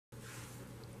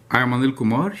I am Anil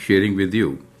Kumar sharing with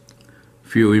you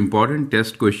few important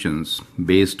test questions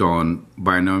based on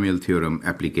binomial theorem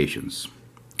applications.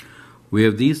 We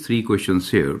have these three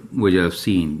questions here which I have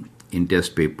seen in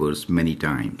test papers many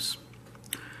times.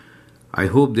 I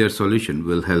hope their solution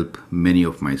will help many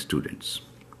of my students.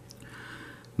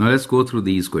 Now let's go through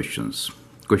these questions.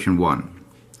 Question 1.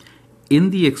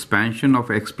 In the expansion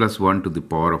of x plus 1 to the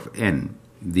power of n,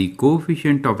 the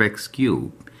coefficient of x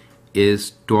cubed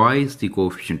is twice the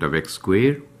coefficient of x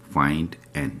squared. Find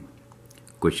n.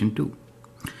 Question 2.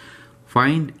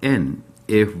 Find n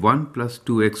if 1 plus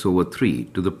 2x over 3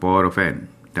 to the power of n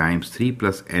times 3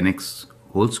 plus nx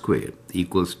whole square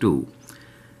equals to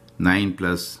 9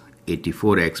 plus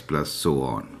 84x plus so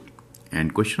on.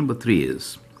 And question number 3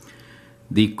 is,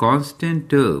 the constant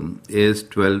term is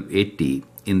 1280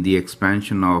 in the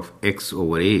expansion of x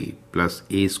over a plus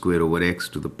a square over x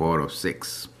to the power of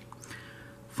 6.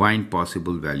 Find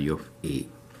possible value of a.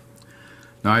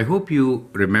 Now I hope you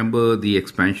remember the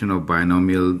expansion of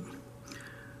binomial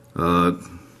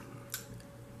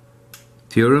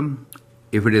theorem.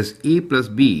 If it is a plus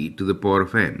b to the power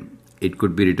of n, it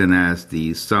could be written as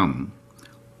the sum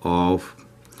of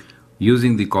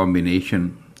using the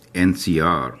combination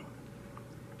NCR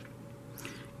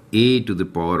a to the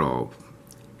power of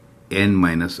n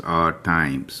minus r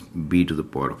times b to the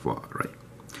power of r, right?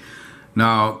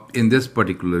 Now, in this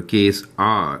particular case,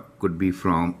 r could be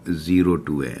from 0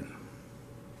 to n.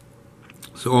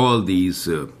 So all these,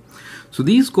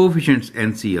 these coefficients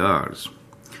NCRs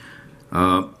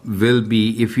will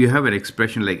be, if you have an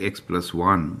expression like x plus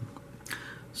 1,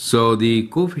 so the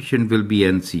coefficient will be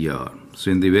NCR.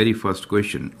 So in the very first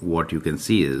question, what you can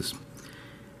see is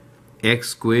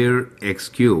x squared, x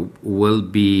cubed will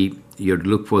be, you have to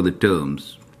look for the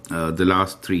terms, the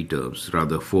last three terms,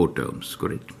 rather 4 terms,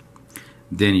 correct?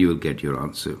 Then you will get your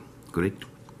answer, correct?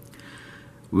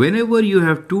 Whenever you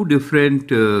have two different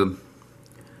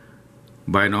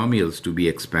binomials to be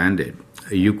expanded,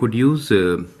 you could use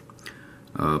two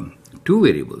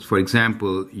variables. For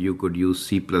example, you could use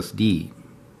c plus d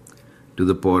to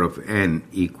the power of n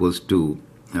equals to,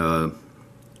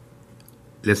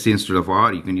 let's say instead of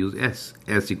r, you can use s.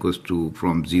 S equals to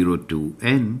from 0 to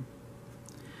n,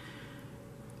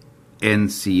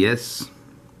 ncs,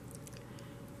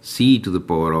 c to the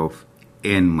power of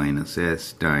n minus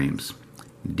s times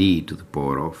d to the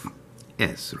power of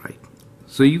s, right?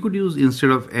 So you could use instead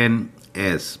of n,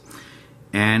 s,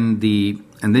 and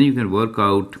then you can work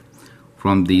out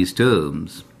from these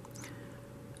terms,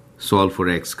 solve for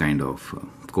x kind of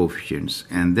coefficients,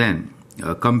 and then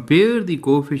compare the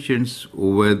coefficients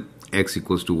over x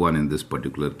equals to 1 in this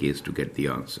particular case to get the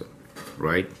answer,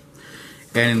 right?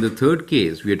 And in the third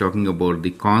case, we are talking about the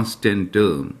constant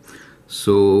term.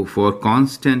 So for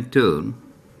constant term,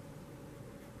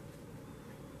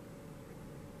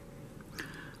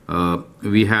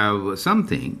 we have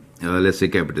something, let's say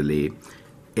capital A,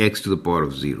 x to the power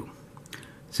of 0.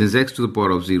 Since x to the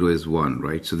power of 0 is 1,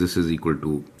 right? So this is equal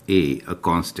to a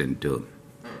constant term.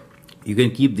 You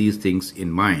can keep these things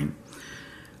in mind.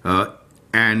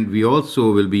 And we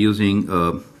also will be using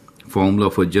a formula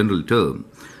for general term.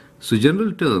 So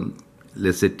general term,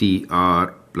 let's say t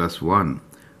r plus 1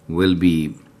 will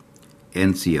be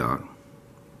NCR.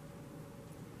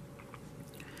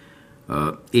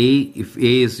 If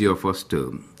A is your first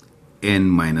term, n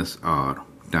minus r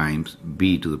times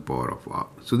b to the power of r.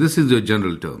 So this is your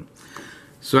general term.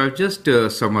 So I've just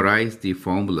summarized the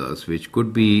formulas which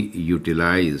could be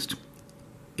utilized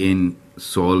in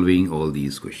solving all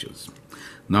these questions.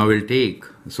 Now we'll take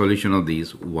the solution of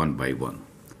these one by one.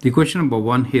 The question number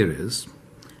 1 here is,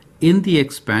 in the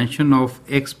expansion of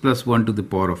x plus 1 to the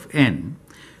power of n,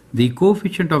 the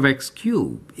coefficient of x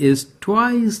cubed is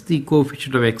twice the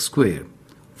coefficient of x squared.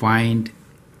 Find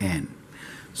n.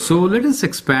 So let us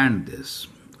expand this.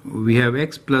 We have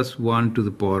x plus 1 to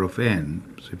the power of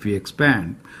n. So if we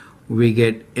expand, we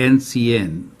get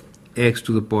ncn x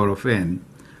to the power of n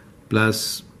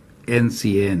plus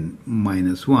ncn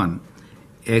minus 1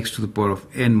 x to the power of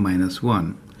n minus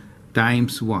 1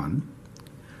 times 1.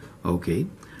 Okay.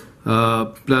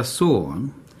 Plus so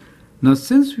on. Now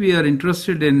since we are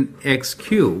interested in x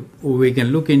cubed, we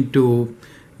can look into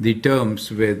the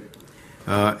terms with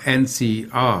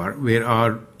NCR, where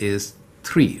r is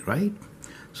 3, right?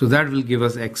 So that will give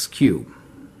us x cubed,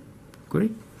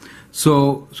 correct?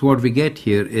 So what we get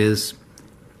here is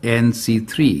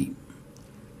NC3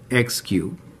 x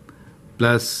cubed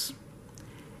plus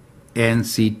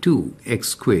NC2 x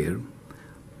squared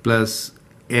plus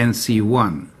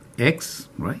NC1 x,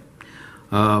 right?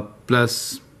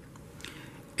 Plus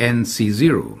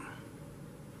NC0,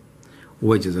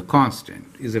 which is a constant.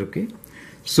 Is it okay?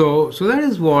 So that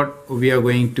is what we are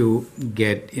going to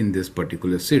get in this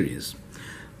particular series.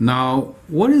 Now,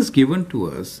 what is given to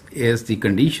us is the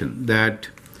condition that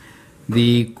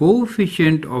the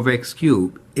coefficient of x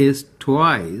cubed is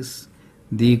twice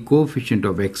the coefficient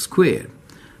of x squared.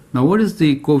 Now, what is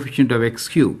the coefficient of x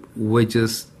cubed? Which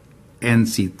is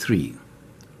NC3,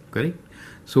 correct?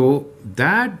 So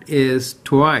that is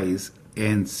twice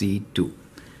NC2.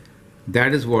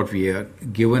 That is what we are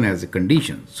given as a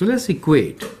condition. So let's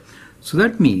equate. So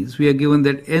that means we are given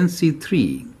that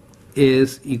NC3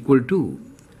 is equal to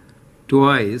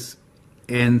twice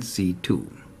NC2.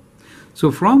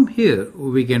 So from here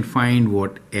we can find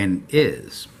what n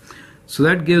is. So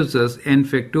that gives us n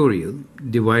factorial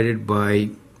divided by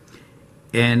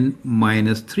n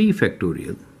minus 3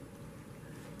 factorial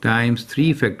times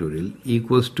 3 factorial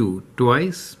equals to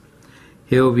twice.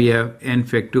 Here we have n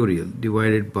factorial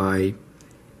divided by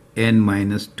n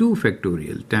minus 2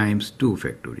 factorial times 2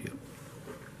 factorial,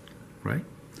 right?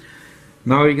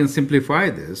 Now we can simplify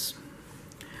this.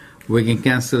 We can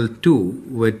cancel 2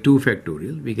 with 2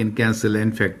 factorial. We can cancel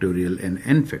n factorial and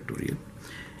n factorial.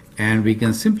 And we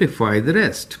can simplify the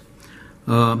rest.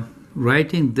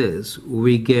 Writing this,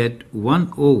 we get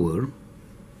 1 over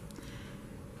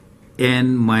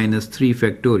n minus 3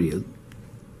 factorial.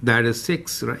 That is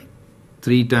 6, right?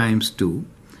 3 times 2.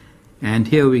 And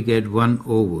here we get 1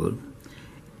 over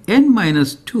n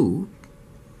minus 2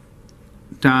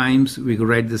 times, we could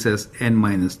write this as n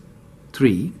minus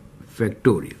 3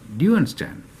 factorial. Do you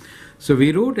understand? So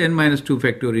we wrote n minus 2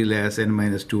 factorial as n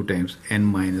minus 2 times n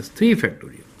minus 3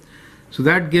 factorial. So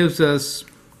that gives us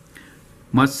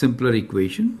much simpler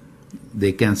equation.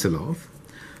 They cancel off.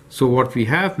 So what we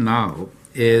have now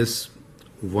is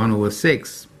 1 over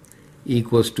 6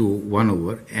 equals to 1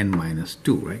 over n minus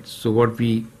 2, right? So what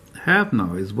we have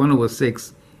now is 1 over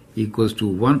 6 equals to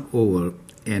 1 over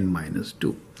n minus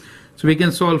 2. So we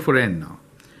can solve for n now.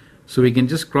 So we can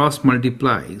just cross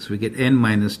multiply. So we get n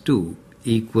minus 2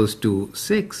 equals to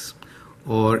 6,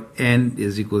 or n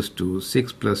is equals to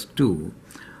 6 plus 2,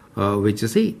 which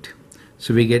is 8.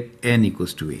 So we get n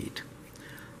equals to 8.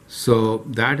 So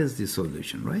that is the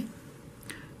solution, right?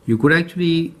 You could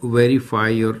actually verify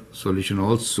your solution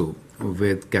also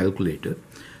with calculator.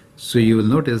 So you will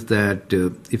notice that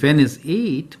if n is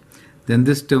 8, then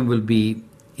this term will be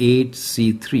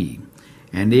 8C3.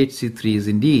 And 8C3 is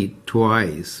indeed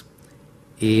twice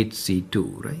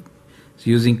 8C2, right? So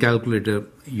using calculator,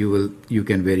 you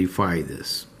can verify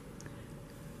this.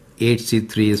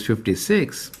 8C3 is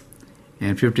 56,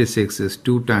 and 56 is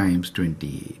 2 times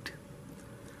 28.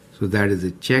 So that is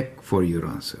a check for your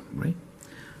answer, right?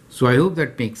 So I hope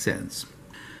that makes sense.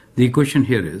 The equation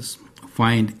here is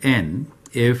find n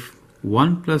if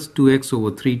 1 plus 2x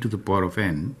over 3 to the power of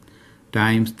n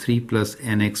times 3 plus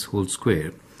nx whole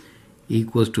square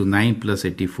equals to 9 plus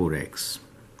 84x.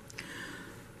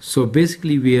 So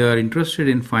basically we are interested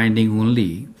in finding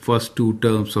only first two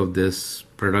terms of this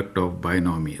product of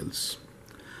binomials.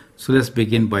 So let's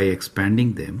begin by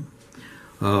expanding them.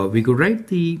 We could write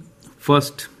the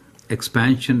first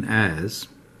expansion as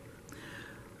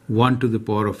 1 to the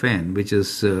power of n, which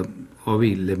is, let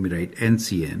me write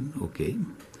NCN, okay.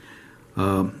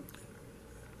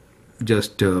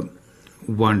 Just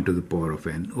 1 to the power of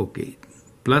n, okay,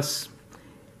 plus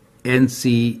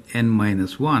NC n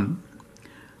minus 1,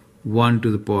 1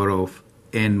 to the power of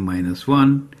n minus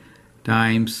 1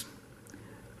 times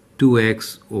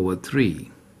 2x over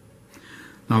 3.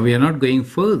 Now we are not going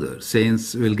further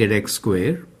since we'll get x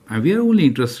squared, and we are only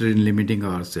interested in limiting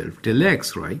ourselves till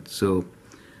x, right? So,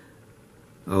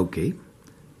 okay,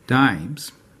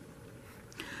 times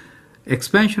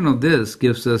expansion of this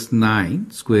gives us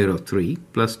 9 square of 3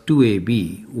 plus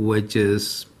 2ab, which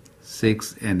is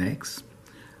 6nx,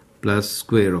 plus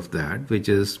square of that, which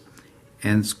is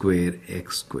n square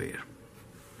x square.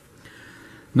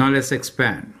 Now let's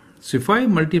expand. So if I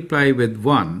multiply with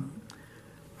 1,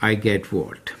 I get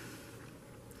what?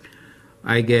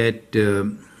 I get,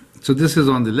 so this is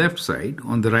on the left side.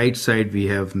 On the right side we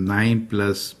have 9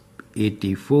 plus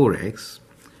 84x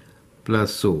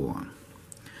plus so on.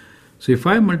 So if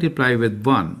I multiply with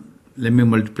 1, let me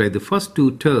multiply the first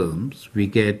two terms, we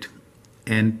get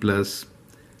n plus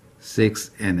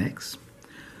 6nx.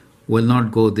 We'll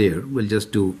not go there, we'll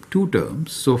just do two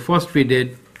terms. So first we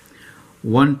did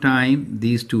 1 time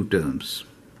these two terms,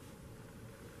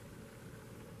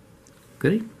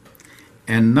 correct?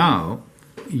 And now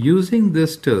using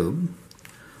this term,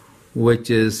 which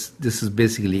is, this is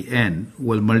basically n,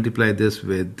 we'll multiply this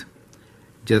with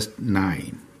just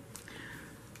 9.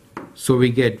 So we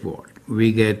get what?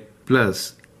 We get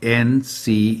plus n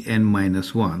c n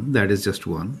minus 1, that is just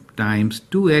 1, times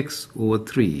 2x over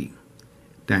 3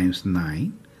 times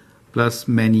 9 plus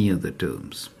many other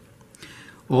terms.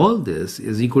 All this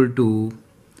is equal to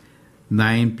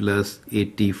 9 plus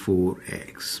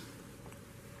 84x.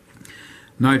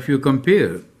 Now if you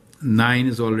compare, 9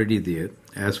 is already there.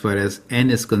 As far as n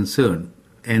is concerned,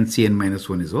 ncn minus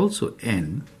 1 is also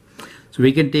n. So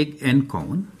we can take n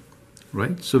common,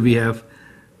 right? So we have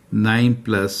 9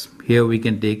 plus, here we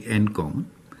can take n common.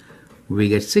 We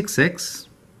get 6x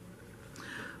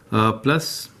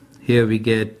plus here we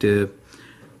get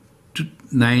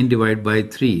 9 divided by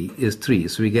 3 is 3.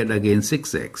 So we get again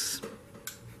 6x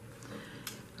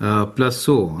plus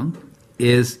so on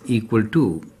is equal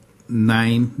to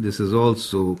 9. This is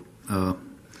also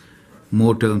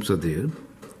more terms are there,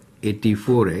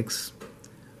 84x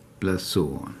plus so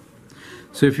on.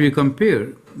 So if you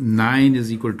compare, 9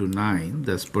 is equal to 9,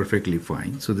 that's perfectly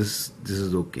fine. So this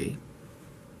is okay.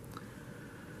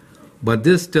 But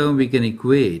this term we can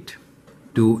equate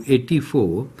to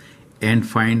 84 and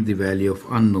find the value of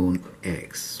unknown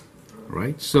x,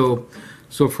 right? So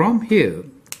from here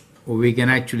we can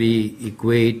actually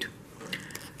equate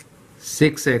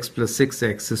 6x plus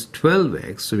 6x is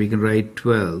 12x. So we can write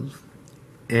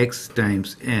 12x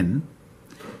times n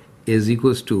is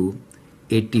equals to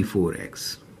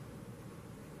 84x.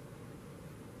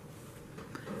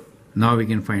 Now we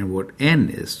can find what n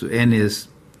is. So n is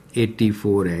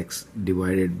 84x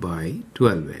divided by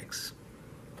 12x.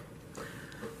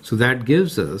 So that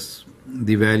gives us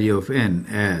the value of n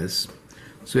as,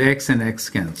 so x and x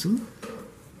cancel,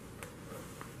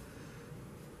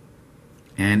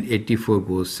 and 84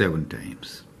 goes 7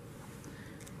 times.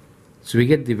 So we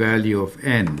get the value of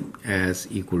n as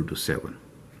equal to 7.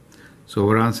 So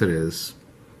our answer is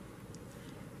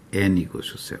n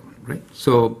equals to 7, right?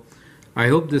 So I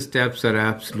hope the steps are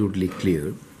absolutely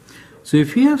clear. So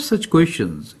if you have such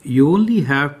questions, you only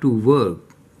have to work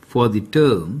for the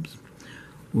terms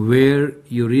where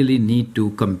you really need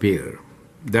to compare.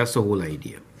 That's the whole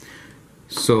idea.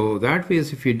 So that way,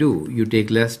 if you do, you take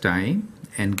less time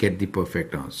and get the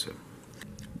perfect answer.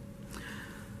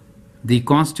 The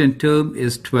constant term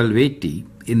is 1280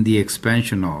 in the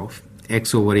expansion of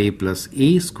x over a plus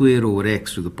a square over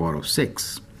x to the power of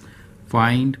 6.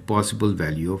 Find possible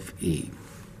value of a.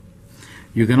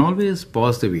 You can always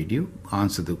pause the video,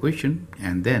 answer the question,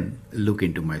 and then look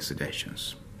into my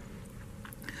suggestions.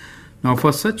 Now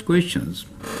for such questions,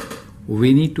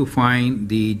 we need to find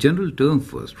the general term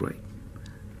first, right?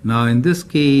 Now in this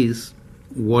case,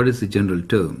 what is the general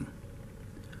term?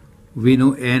 We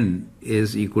know n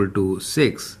is equal to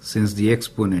 6 since the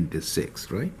exponent is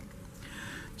 6, right?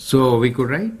 So we could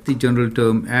write the general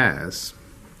term as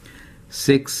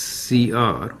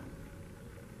 6cr.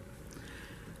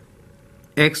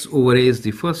 X over a is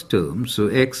the first term, so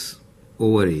x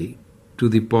over a to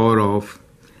the power of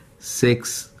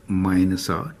 6 minus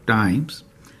r times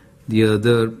the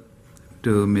other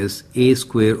term is a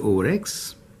square over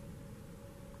x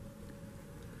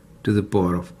to the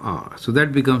power of r. So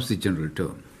that becomes the general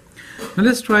term. Now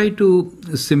let's try to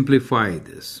simplify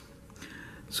this.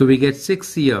 So we get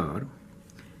 6cr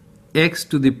x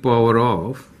to the power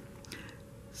of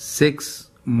 6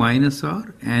 minus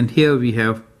r, and here we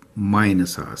have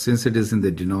minus r since it is in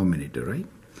the denominator, right?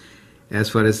 As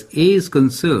far as a is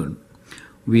concerned,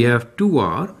 we have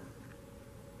 2r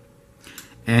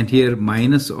and here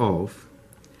minus of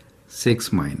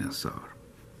 6 minus r.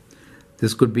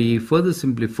 This could be further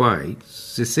simplified.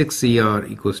 So 6cr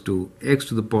equals to x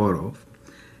to the power of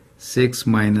 6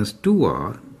 minus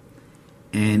 2r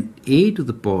and a to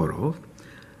the power of,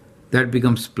 that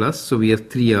becomes plus, so we have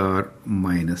 3r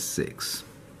minus 6.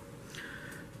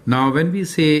 Now when we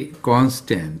say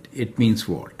constant, it means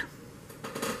what?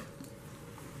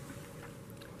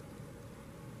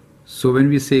 So when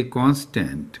we say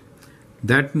constant,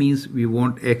 that means we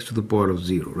want x to the power of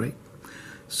 0, right?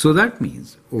 So that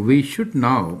means we should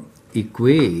now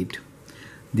equate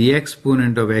the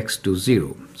exponent of x to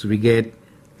 0. So we get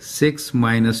 6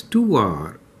 minus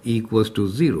 2r equals to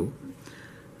 0.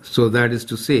 So that is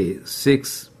to say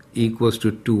 6 equals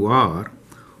to 2r,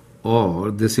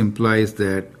 or this implies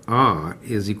that r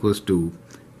is equals to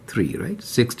 3, right?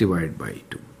 6 divided by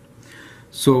 2.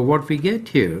 So what we get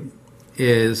here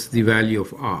is the value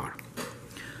of r.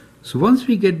 So once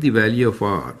we get the value of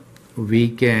r, we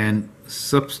can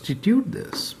substitute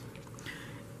this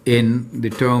in the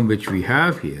term which we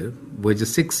have here, which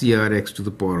is 6cr x to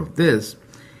the power of this,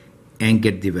 and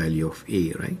get the value of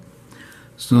a, right?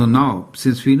 So now,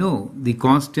 since we know the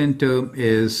constant term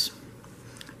is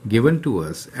given to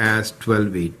us as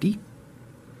 1280,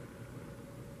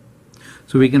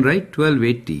 So we can write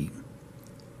 1280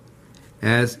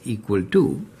 as equal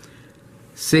to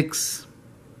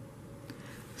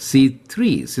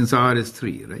 6C3, since R is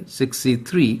 3, right?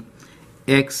 6C3,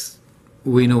 X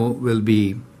we know will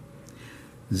be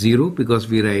 0 because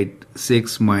we write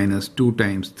 6 minus 2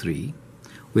 times 3.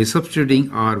 We're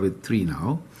substituting R with 3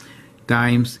 now,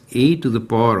 times a to the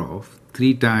power of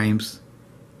 3 times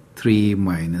 3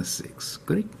 minus 6,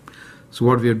 correct? So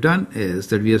what we have done is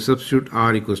that we have substituted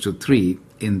R equals to 3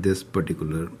 in this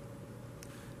particular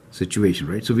situation,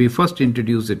 right? So we first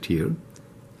introduce it here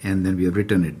and then we have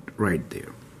written it right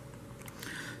there.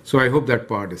 So I hope that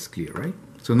part is clear, right?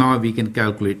 So now we can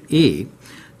calculate A.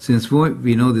 Since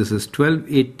we know this is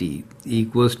 1280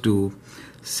 equals to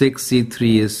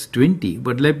 6C3 is 20,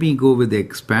 but let me go with the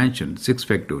expansion, 6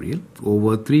 factorial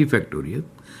over 3 factorial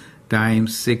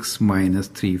times 6 minus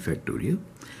 3 factorial.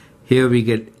 Here we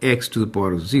get x to the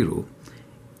power of 0,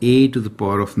 a to the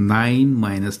power of 9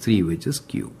 minus 3, which is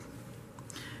cube.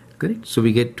 Correct? So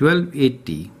we get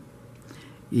 1280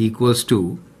 equals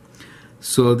to,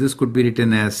 so this could be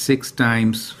written as 6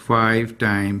 times 5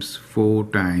 times 4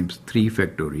 times 3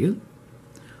 factorial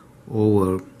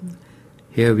over,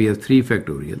 here we have 3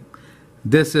 factorial.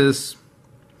 This is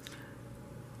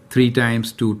 3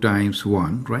 times 2 times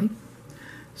 1, right?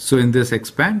 So in this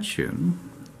expansion,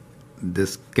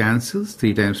 this cancels,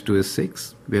 3 times 2 is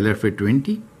 6, we are left with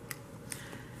 20.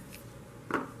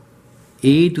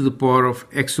 A to the power of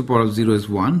x to the power of 0 is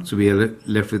 1, so we are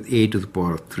left with a to the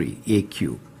power of 3, a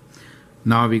cube.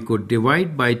 Now we could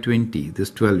divide by 20,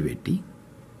 this 1280.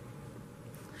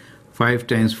 5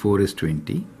 times 4 is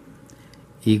 20,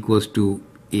 equals to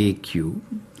a cube.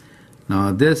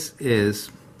 Now this is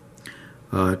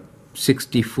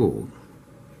 64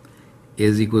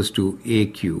 is equals to a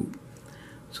cube.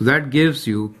 So that gives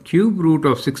you cube root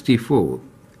of 64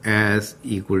 as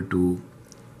equal to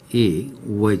a,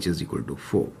 which is equal to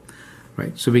 4,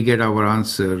 right? So we get our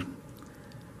answer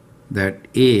that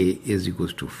a is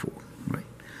equals to 4, right?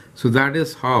 So that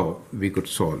is how we could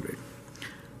solve it.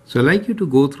 So I'd like you to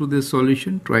go through this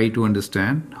solution, try to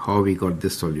understand how we got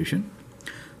this solution.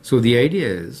 So the idea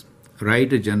is,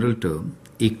 write a general term,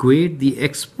 equate the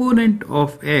exponent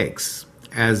of x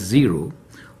as 0,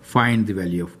 find the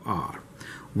value of r.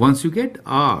 Once you get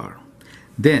r,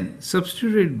 then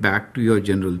substitute it back to your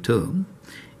general term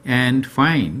and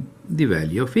find the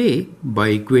value of a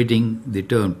by equating the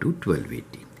term to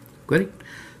 1280. Correct?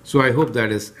 So I hope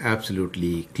that is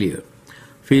absolutely clear.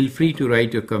 Feel free to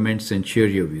write your comments and share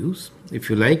your views. If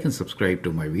you like and subscribe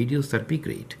to my videos, that'd be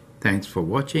great. Thanks for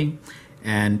watching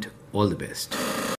and all the best.